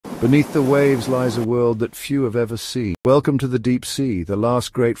Beneath the waves lies a world that few have ever seen. Welcome to the deep sea, the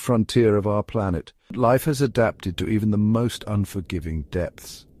last great frontier of our planet. Life has adapted to even the most unforgiving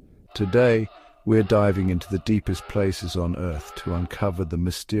depths. Today, we're diving into the deepest places on Earth to uncover the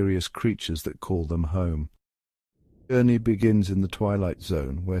mysterious creatures that call them home. The journey begins in the twilight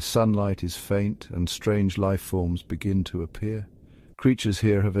zone, where sunlight is faint and strange life forms begin to appear. Creatures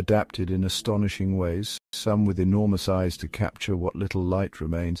here have adapted in astonishing ways, some with enormous eyes to capture what little light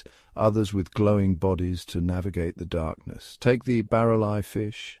remains, others with glowing bodies to navigate the darkness. Take the barrel-eye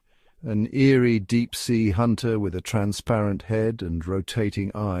fish, an eerie deep-sea hunter with a transparent head and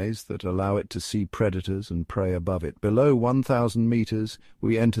rotating eyes that allow it to see predators and prey above it. Below 1,000 meters,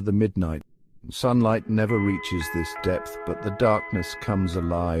 we enter the midnight. Sunlight never reaches this depth, but the darkness comes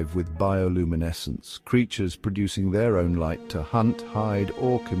alive with bioluminescence, creatures producing their own light to hunt, hide,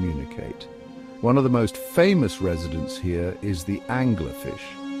 or communicate. One of the most famous residents here is the anglerfish.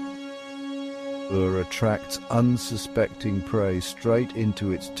 Lure attracts unsuspecting prey straight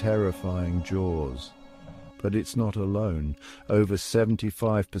into its terrifying jaws. But it's not alone. Over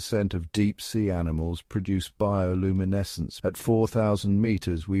 75% of deep-sea animals produce bioluminescence. At 4,000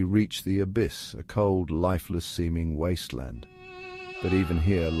 meters, we reach the abyss, a cold, lifeless-seeming wasteland. But even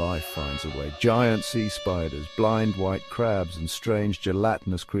here, life finds a way. Giant sea spiders, blind white crabs, and strange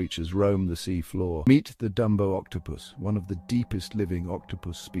gelatinous creatures roam the sea floor. Meet the Dumbo octopus, one of the deepest living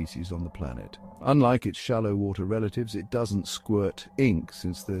octopus species on the planet. Unlike its shallow water relatives, it doesn't squirt ink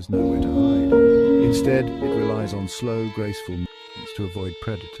since there's nowhere to hide. Instead, it relies on slow, graceful movements to avoid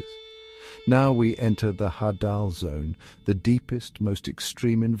predators. Now we enter the Hadal zone, the deepest, most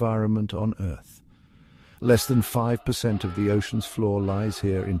extreme environment on Earth. Less than 5% of the ocean's floor lies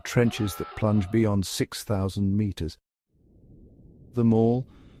here in trenches that plunge beyond 6,000 meters. Them all,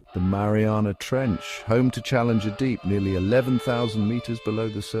 the Mariana Trench, home to Challenger Deep, nearly 11,000 meters below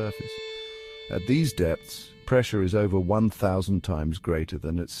the surface. At these depths, pressure is over 1,000 times greater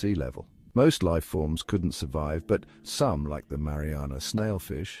than at sea level. Most life forms couldn't survive, but some, like the Mariana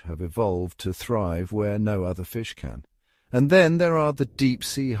snailfish, have evolved to thrive where no other fish can. And then there are the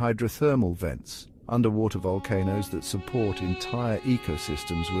deep-sea hydrothermal vents, underwater volcanoes that support entire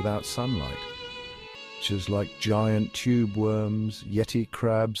ecosystems without sunlight. Creatures like giant tube worms, yeti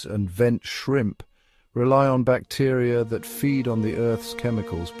crabs, and vent shrimp rely on bacteria that feed on the Earth's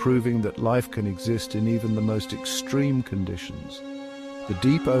chemicals, proving that life can exist in even the most extreme conditions. The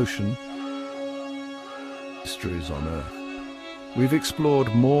deep ocean, mysteries on Earth. We've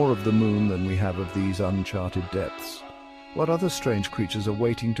explored more of the moon than we have of these uncharted depths. What other strange creatures are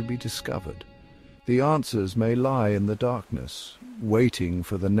waiting to be discovered? The answers may lie in the darkness, waiting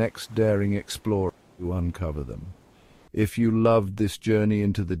for the next daring explorer to uncover them. If you loved this journey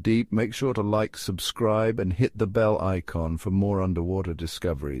into the deep, make sure to like, subscribe, and hit the bell icon for more underwater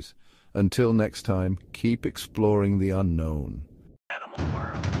discoveries. Until next time, keep exploring the unknown. Animal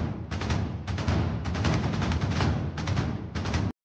world.